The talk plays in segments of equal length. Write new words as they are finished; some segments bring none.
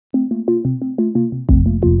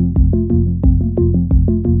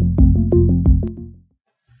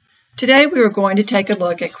Today we are going to take a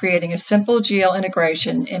look at creating a simple GL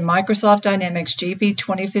integration in Microsoft Dynamics GP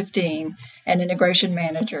 2015 and Integration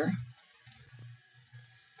Manager.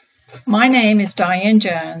 My name is Diane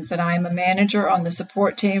Jones and I am a manager on the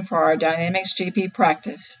support team for our Dynamics GP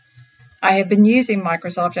practice. I have been using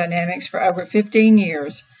Microsoft Dynamics for over 15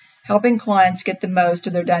 years, helping clients get the most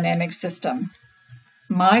of their Dynamics system.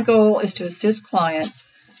 My goal is to assist clients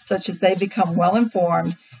such as they become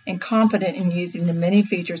well-informed and confident in using the many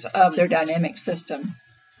features of their dynamic system.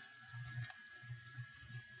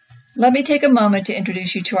 Let me take a moment to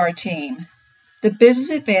introduce you to our team. The Business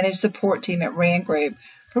Advantage support team at Rand Group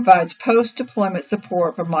provides post-deployment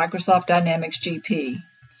support for Microsoft Dynamics GP.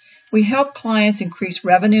 We help clients increase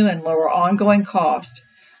revenue and lower ongoing costs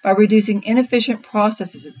by reducing inefficient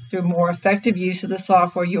processes through more effective use of the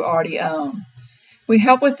software you already own. We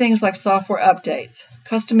help with things like software updates,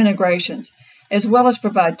 custom integrations, as well as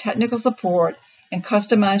provide technical support and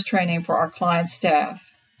customized training for our client staff.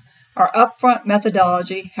 Our upfront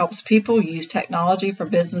methodology helps people use technology for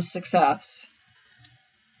business success.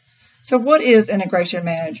 So what is Integration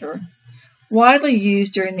Manager? Widely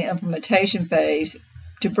used during the implementation phase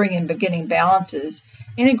to bring in beginning balances,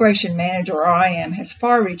 Integration Manager, or IM, has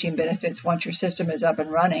far-reaching benefits once your system is up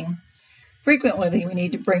and running. Frequently, we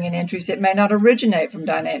need to bring in entries that may not originate from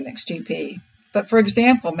Dynamics GP, but for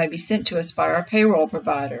example, may be sent to us by our payroll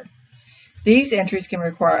provider. These entries can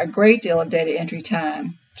require a great deal of data entry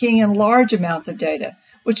time, keying in large amounts of data,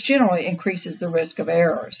 which generally increases the risk of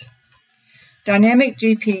errors. Dynamics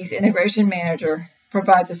GP's Integration Manager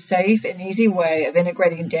provides a safe and easy way of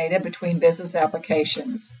integrating data between business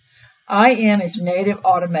applications. IM is native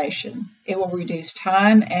automation. It will reduce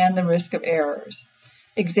time and the risk of errors.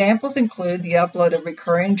 Examples include the upload of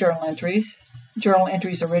recurring journal entries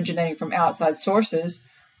originating from outside sources,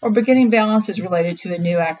 or beginning balances related to a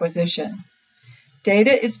new acquisition.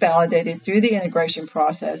 Data is validated through the integration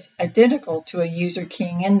process, identical to a user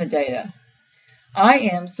keying in the data.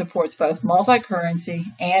 IM supports both multi-currency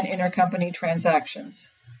and intercompany transactions.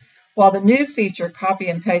 While the new feature, copy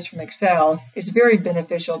and paste from Excel, is very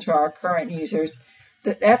beneficial to our current users,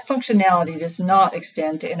 that functionality does not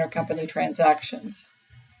extend to intercompany transactions.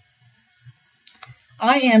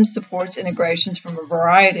 IM supports integrations from a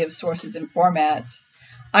variety of sources and formats.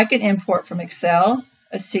 I can import from Excel,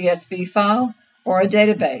 a CSV file, or a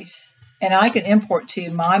database, and I can import to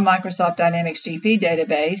my Microsoft Dynamics GP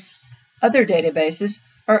database, other databases,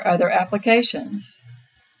 or other applications.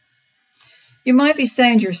 You might be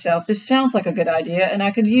saying to yourself, this sounds like a good idea and I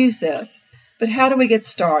could use this, but how do we get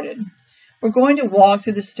started? We're going to walk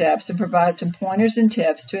through the steps and provide some pointers and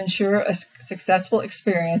tips to ensure a successful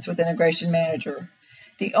experience with Integration Manager.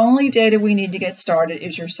 The only data we need to get started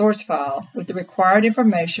is your source file with the required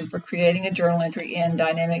information for creating a journal entry in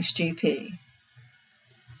Dynamics GP.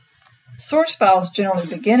 Source files generally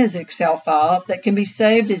begin as an Excel file that can be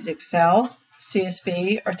saved as Excel,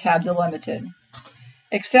 CSV, or tab delimited.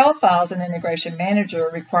 Excel files in Integration Manager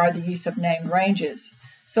require the use of named ranges,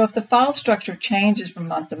 so if the file structure changes from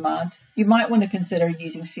month to month, you might want to consider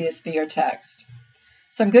using CSV or text.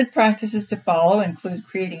 Some good practices to follow include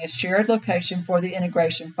creating a shared location for the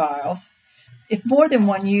integration files. If more than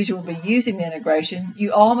one user will be using the integration,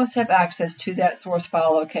 you all must have access to that source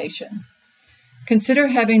file location. Consider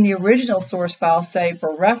having the original source file saved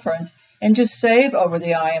for reference and just save over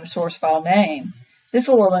the IM source file name. This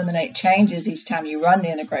will eliminate changes each time you run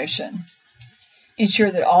the integration.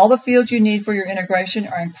 Ensure that all the fields you need for your integration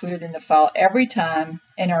are included in the file every time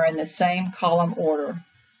and are in the same column order.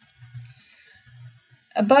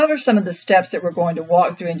 Above are some of the steps that we're going to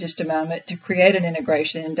walk through in just a moment to create an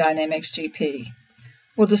integration in Dynamics GP.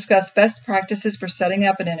 We'll discuss best practices for setting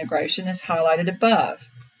up an integration as highlighted above.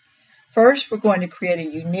 First, we're going to create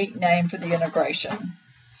a unique name for the integration.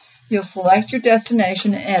 You'll select your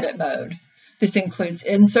destination in edit mode. This includes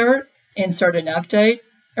insert, insert and update,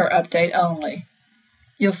 or update only.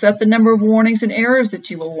 You'll set the number of warnings and errors that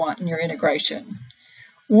you will want in your integration.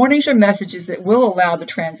 Warnings are messages that will allow the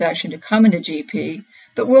transaction to come into GP,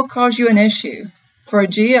 but will cause you an issue. For a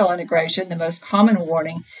GL integration, the most common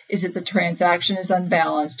warning is that the transaction is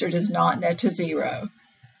unbalanced or does not net to zero.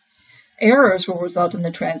 Errors will result in the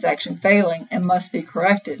transaction failing and must be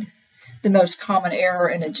corrected. The most common error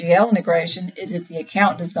in a GL integration is if the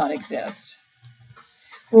account does not exist.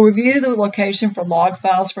 We'll review the location for log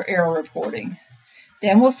files for error reporting.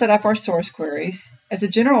 Then we'll set up our source queries. As a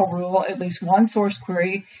general rule, at least one source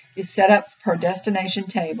query is set up per destination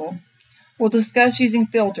table. We'll discuss using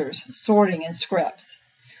filters, sorting, and scripts.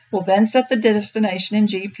 We'll then set the destination in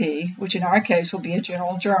GP, which in our case will be a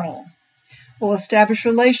general journal. We'll establish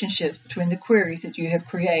relationships between the queries that you have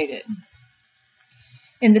created.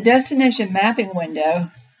 In the destination mapping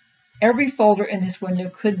window, every folder in this window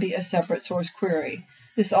could be a separate source query.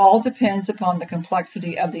 This all depends upon the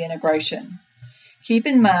complexity of the integration. Keep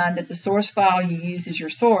in mind that the source file you use as your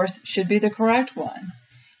source should be the correct one.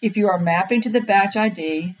 If you are mapping to the batch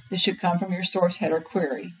ID, this should come from your source header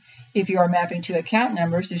query. If you are mapping to account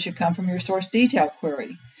numbers, this should come from your source detail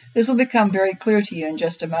query. This will become very clear to you in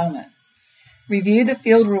just a moment. Review the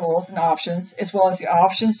field rules and options, as well as the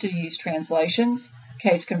options to use translations,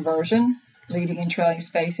 case conversion, leading and trailing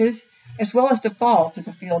spaces, as well as defaults if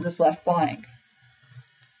a field is left blank.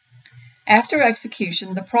 After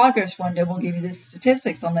execution, the progress window will give you the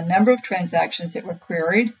statistics on the number of transactions that were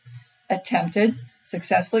queried, attempted,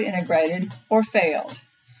 successfully integrated, or failed.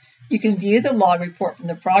 You can view the log report from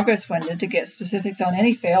the progress window to get specifics on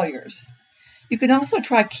any failures. You can also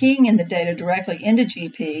try keying in the data directly into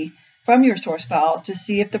GP from your source file to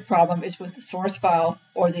see if the problem is with the source file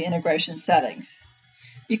or the integration settings.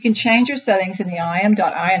 You can change your settings in the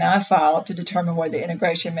im.ini file to determine where the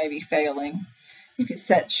integration may be failing. You can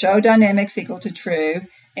set show dynamics equal to true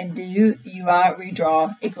and do UI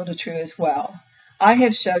redraw equal to true as well. I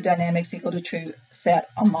have show dynamics equal to true set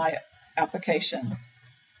on my application.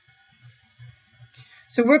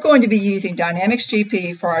 So we're going to be using Dynamics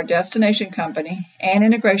GP for our destination company and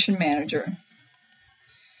Integration Manager.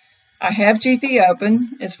 I have GP open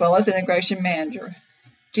as well as Integration Manager.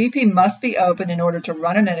 GP must be open in order to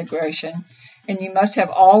run an integration, and you must have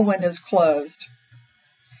all windows closed.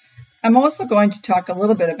 I'm also going to talk a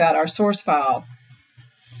little bit about our source file.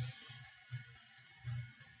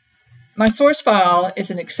 My source file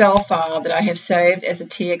is an Excel file that I have saved as a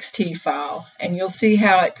TXT file, and you'll see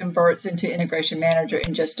how it converts into Integration Manager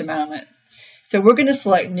in just a moment. So we're going to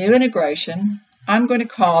select New Integration. I'm going to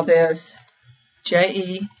call this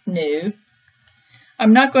JE New.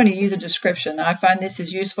 I'm not going to use a description. I find this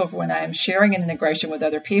is useful for when I am sharing an integration with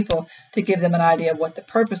other people to give them an idea of what the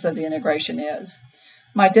purpose of the integration is.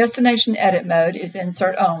 My destination edit mode is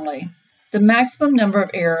Insert Only. The maximum number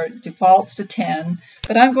of error defaults to 10,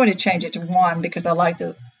 but I'm going to change it to 1 because I like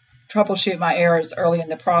to troubleshoot my errors early in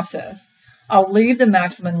the process. I'll leave the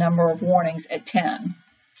maximum number of warnings at 10.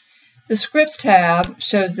 The Scripts tab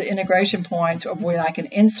shows the integration points of when I can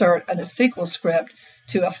insert a SQL script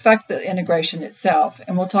to affect the integration itself,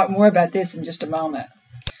 and we'll talk more about this in just a moment.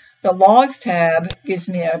 The Logs tab gives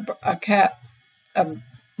me a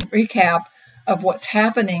recap of what's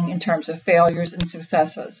happening in terms of failures and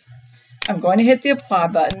successes. I'm going to hit the Apply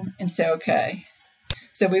button and say OK.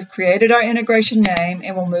 So we've created our integration name,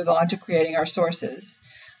 and we'll move on to creating our sources.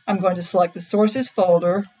 I'm going to select the Sources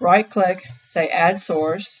folder, right-click, say Add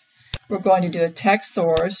Source. We're going to do a text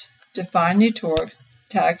source, define new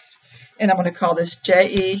text, and I'm going to call this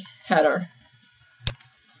JE Header.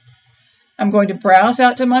 I'm going to browse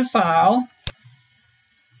out to my file,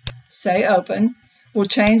 say Open. We'll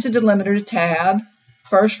change the delimiter to tab.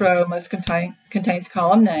 First row must contains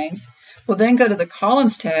column names. We'll then go to the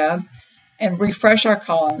Columns tab and refresh our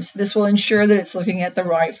columns. This will ensure that it's looking at the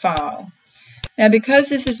right file. Now, because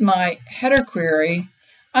this is my header query,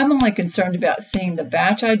 I'm only concerned about seeing the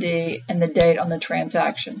batch ID and the date on the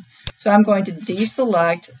transaction. So I'm going to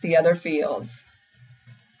deselect the other fields.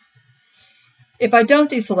 If I don't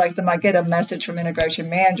deselect them, I get a message from Integration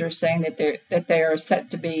Manager saying that they are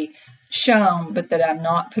set to be shown, but that I'm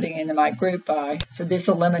not putting into my group by. So this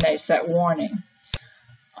eliminates that warning.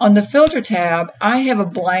 On the Filter tab, I have a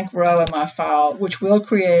blank row in my file, which will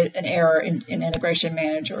create an error in Integration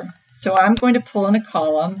Manager. So I'm going to pull in a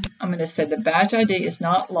column. I'm going to say the batch ID is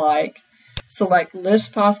not like, select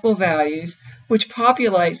List Possible Values, which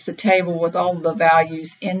populates the table with all of the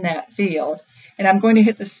values in that field. And I'm going to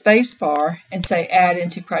hit the space bar and say Add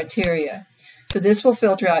into Criteria. So this will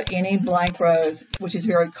filter out any blank rows, which is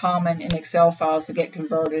very common in Excel files that get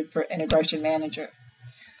converted for Integration Manager.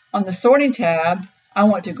 On the Sorting tab, I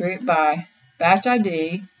want to group by batch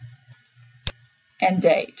ID and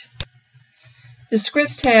date. The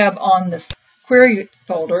Scripts tab on the Query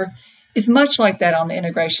folder is much like that on the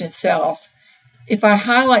integration itself. If I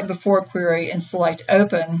highlight before query and select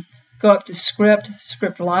Open, go up to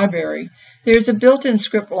Script Library, there's a built-in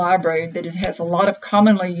script library that has a lot of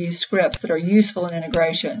commonly used scripts that are useful in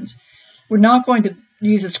integrations. We're not going to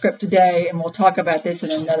use a script today, and we'll talk about this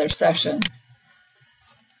in another session.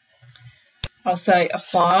 I'll say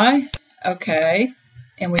Apply, OK,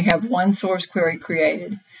 and we have one source query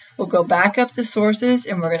created. We'll go back up to Sources,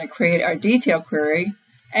 and we're going to create our detail query,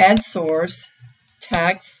 Add Source,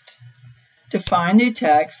 Text, Define New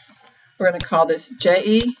Text. We're going to call this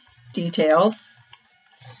JE Details.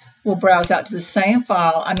 We'll browse out to the same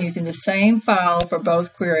file. I'm using the same file for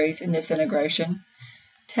both queries in this integration.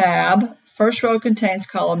 Tab, First row contains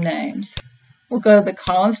column names. We'll go to the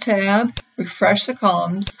Columns tab, refresh the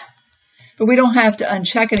columns, but we don't have to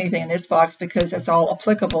uncheck anything in this box because it's all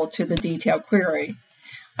applicable to the detailed query.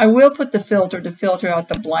 I will put the filter to filter out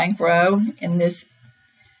the blank row in this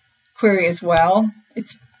query as well.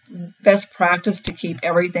 It's best practice to keep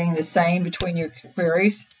everything the same between your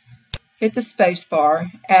queries. Hit the space bar,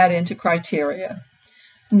 add into criteria.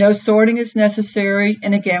 No sorting is necessary,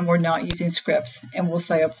 and again, we're not using scripts, and we'll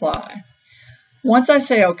say apply. Once I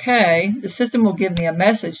say OK, the system will give me a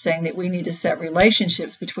message saying that we need to set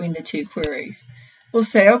relationships between the two queries. We'll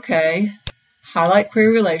say OK, highlight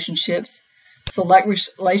query relationships, select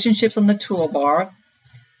relationships on the toolbar.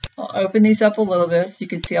 I'll open these up a little bit so you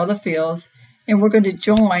can see all the fields, and we're going to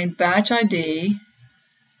join batch ID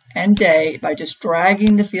and date by just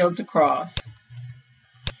dragging the fields across.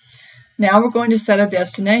 Now we're going to set a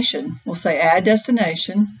destination. We'll say add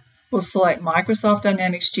destination. We'll select Microsoft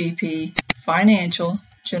Dynamics GP, Financial,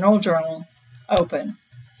 General Journal, Open.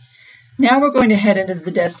 Now we're going to head into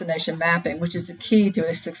the destination mapping, which is the key to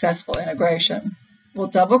a successful integration. We'll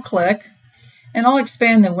double click, and I'll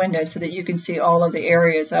expand the window so that you can see all of the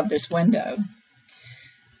areas of this window.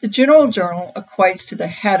 The General Journal equates to the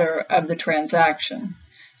header of the transaction.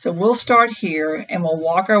 So we'll start here and we'll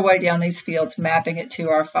walk our way down these fields, mapping it to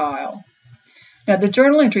our file. Now the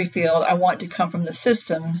journal entry field I want to come from the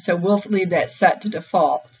system, so we'll leave that set to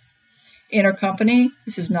default. Intercompany,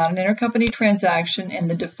 this is not an intercompany transaction, and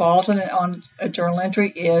the default on a journal entry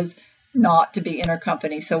is not to be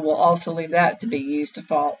intercompany, so we'll also leave that to be used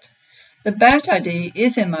default. The batch ID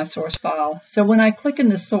is in my source file, so when I click in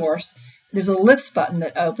the source, there's a ellipse button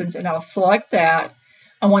that opens, and I'll select that.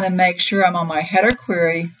 I want to make sure I'm on my header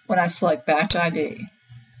query when I select batch ID.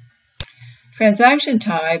 Transaction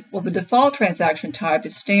type, well, the default transaction type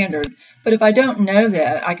is standard, but if I don't know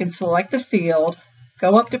that, I can select the field,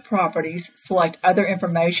 go up to Properties, select Other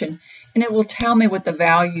Information, and it will tell me what the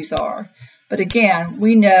values are. But again,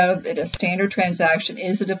 we know that a standard transaction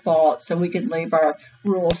is the default, so we can leave our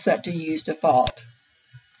rule set to use default.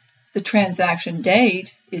 The transaction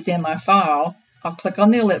date is in my file. I'll click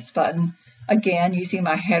on the ellipse button, again using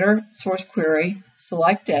my header source query,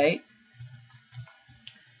 select date.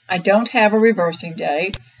 I don't have a reversing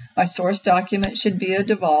date. My source document should be a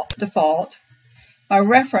default. My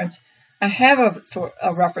reference, I have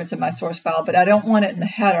a reference in my source file, but I don't want it in the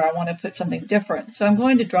header. I want to put something different. So I'm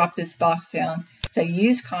going to drop this box down, say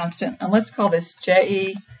use constant, and let's call this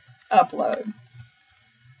JE upload.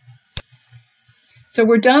 So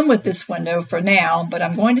we're done with this window for now, but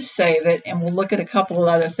I'm going to save it, and we'll look at a couple of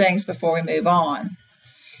other things before we move on.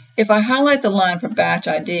 If I highlight the line for batch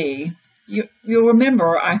ID, you'll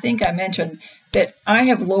remember, I think I mentioned that I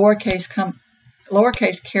have lowercase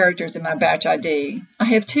characters in my batch ID. I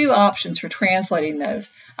have two options for translating those.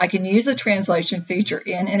 I can use the translation feature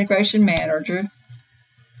in Integration Manager,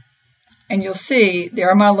 and you'll see there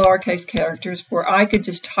are my lowercase characters where I could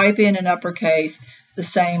just type in uppercase the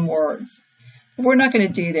same words. We're not going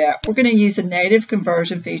to do that. We're going to use the native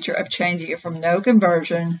conversion feature of changing it from no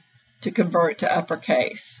conversion to convert to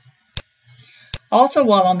uppercase. Also,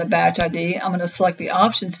 while on the batch ID, I'm going to select the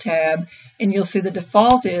Options tab, and you'll see the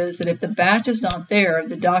default is that if the batch is not there,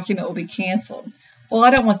 the document will be canceled. Well, I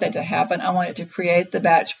don't want that to happen. I want it to create the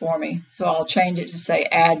batch for me, so I'll change it to say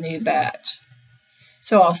Add New Batch.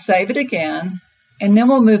 So I'll save it again, and then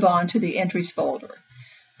we'll move on to the Entries folder.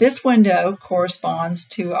 This window corresponds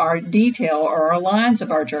to our detail or our lines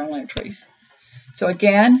of our journal entries. So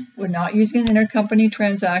again, we're not using an intercompany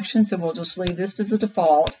transaction, so we'll just leave this as the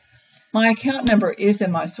default. My account number is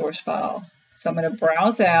in my source file, so I'm going to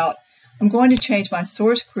browse out. I'm going to change my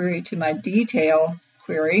source query to my detail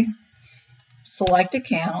query, select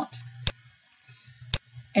account,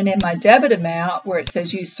 and in my debit amount, where it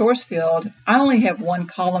says use source field, I only have one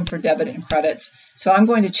column for debit and credits, so I'm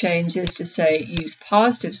going to change this to say use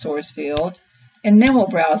positive source field, and then we'll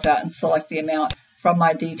browse out and select the amount from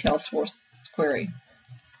my detail source query.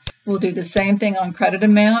 We'll do the same thing on credit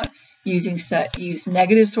amount, using use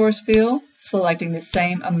negative source field, selecting the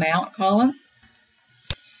same amount column.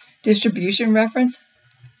 Distribution reference,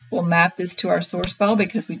 we'll map this to our source file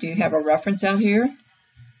because we do have a reference out here.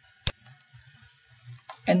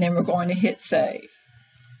 And then we're going to hit save.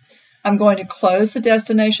 I'm going to close the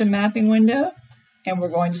destination mapping window, and we're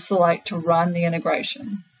going to select to run the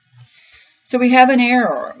integration. So we have an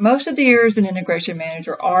error. Most of the errors in Integration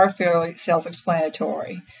Manager are fairly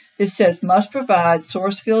self-explanatory. This says must provide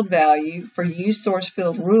source field value for use source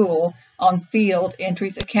field rule on field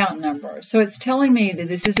entries account number. So it's telling me that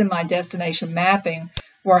this is in my destination mapping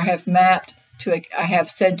where I have mapped to I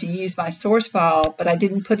have said to use my source file, but I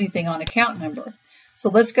didn't put anything on account number. So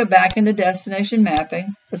let's go back into Destination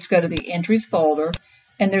Mapping. Let's go to the Entries folder,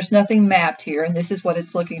 and there's nothing mapped here, and this is what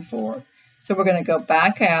it's looking for. So we're going to go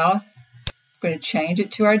back out, we're going to change it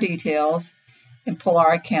to our details, and pull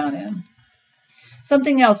our account in.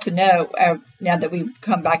 Something else to note, now that we've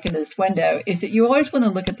come back into this window, is that you always want to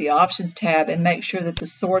look at the Options tab and make sure that the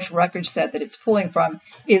source record set that it's pulling from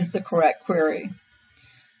is the correct query.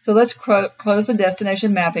 So let's close the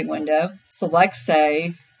Destination Mapping window, select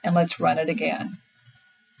Save, and let's run it again.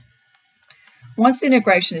 Once the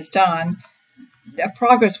integration is done, a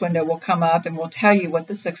progress window will come up and will tell you what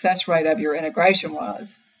the success rate of your integration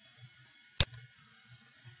was.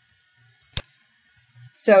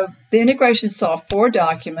 So the integration saw 4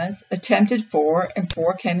 documents, attempted 4, and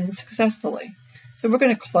 4 came in successfully. So we're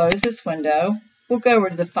going to close this window. We'll go over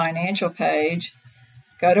to the financial page,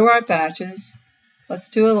 go to our batches, let's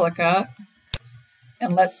do a lookup,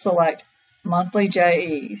 and let's select monthly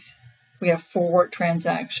JEs. We have 4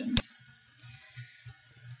 transactions.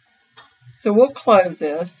 So we'll close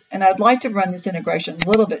this, and I'd like to run this integration a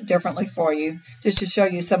little bit differently for you, just to show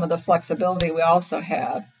you some of the flexibility we also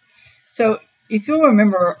have. So if you'll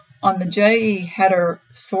remember, on the JE header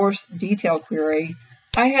source detail query,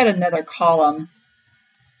 I had another column,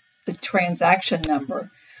 the transaction number,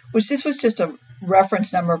 which this was just a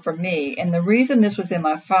reference number for me. And the reason this was in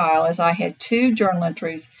my file is I had 2 journal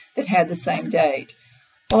entries that had the same date.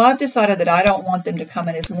 Well, I've decided that I don't want them to come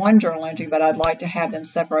in as one journal entry, but I'd like to have them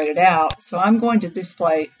separated out. So I'm going to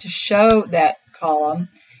show that column,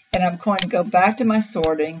 and I'm going to go back to my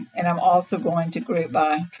sorting, and I'm also going to group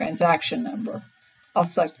by transaction number. I'll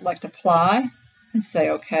select Apply and say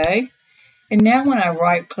OK. And now when I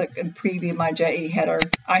right-click and preview my JE header,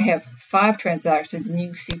 I have 5 transactions, and you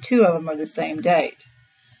can see 2 of them are the same date.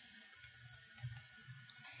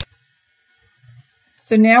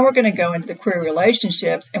 So now we're going to go into the query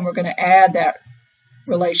relationships, and we're going to add that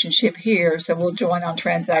relationship here, so we'll join on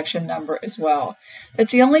transaction number as well.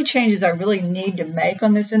 That's the only changes I really need to make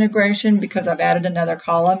on this integration because I've added another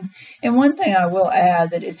column. And one thing I will add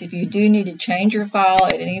that is if you do need to change your file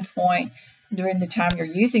at any point during the time you're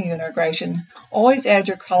using your integration, always add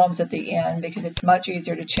your columns at the end because it's much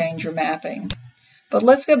easier to change your mapping. But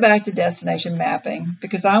let's go back to Destination Mapping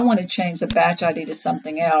because I want to change the batch ID to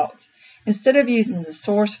something else. Instead of using the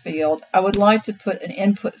source field, I would like to put an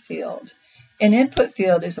input field. An input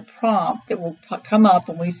field is a prompt that will come up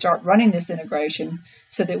when we start running this integration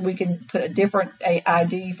so that we can put a different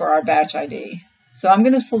ID for our batch ID. So I'm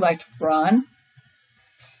going to select Run.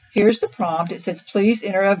 Here's the prompt. It says, please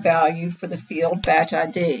enter a value for the field batch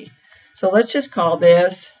ID. So let's just call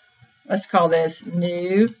this,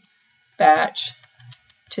 new batch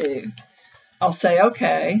 2. I'll say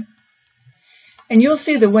OK. And you'll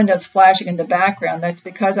see the windows flashing in the background. That's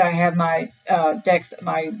because I have my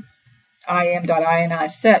im.ini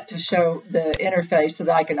set to show the interface so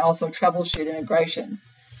that I can also troubleshoot integrations.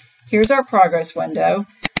 Here's our progress window.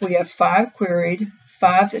 We have 5 queried,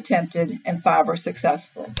 5 attempted, and 5 are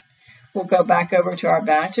successful. We'll go back over to our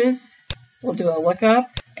batches. We'll do a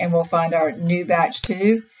lookup, and we'll find our new batch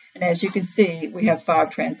 2. And as you can see, we have 5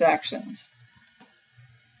 transactions.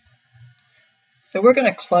 So we're going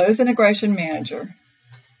to close Integration Manager,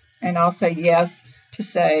 and I'll say yes to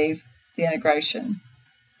save the integration.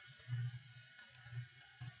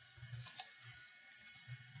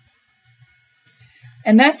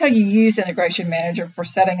 And that's how you use Integration Manager for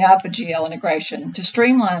setting up a GL integration to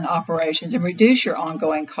streamline operations and reduce your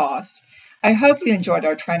ongoing costs. I hope you enjoyed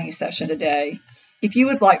our training session today. If you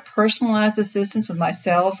would like personalized assistance with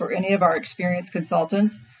myself or any of our experienced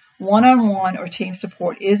consultants, one-on-one or team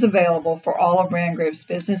support is available for all of Rand Group's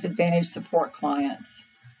Business Advantage support clients.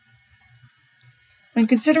 When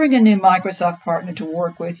considering a new Microsoft partner to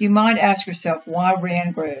work with, you might ask yourself, why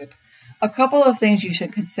Rand Group? A couple of things you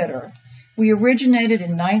should consider. We originated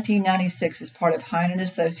in 1996 as part of Hine &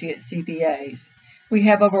 Associates CPAs. We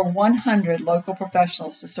have over 100 local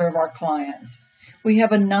professionals to serve our clients. We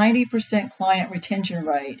have a 90% client retention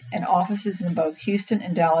rate and offices in both Houston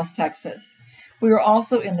and Dallas, Texas. We are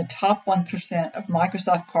also in the top 1% of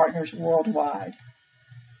Microsoft partners worldwide.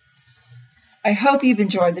 I hope you've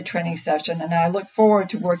enjoyed the training session, and I look forward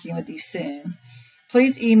to working with you soon.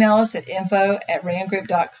 Please email us at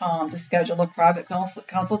info@randgroup.com to schedule a private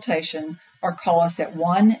consultation or call us at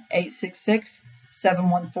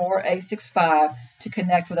 1-866-714-865 to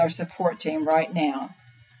connect with our support team right now.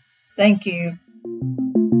 Thank you.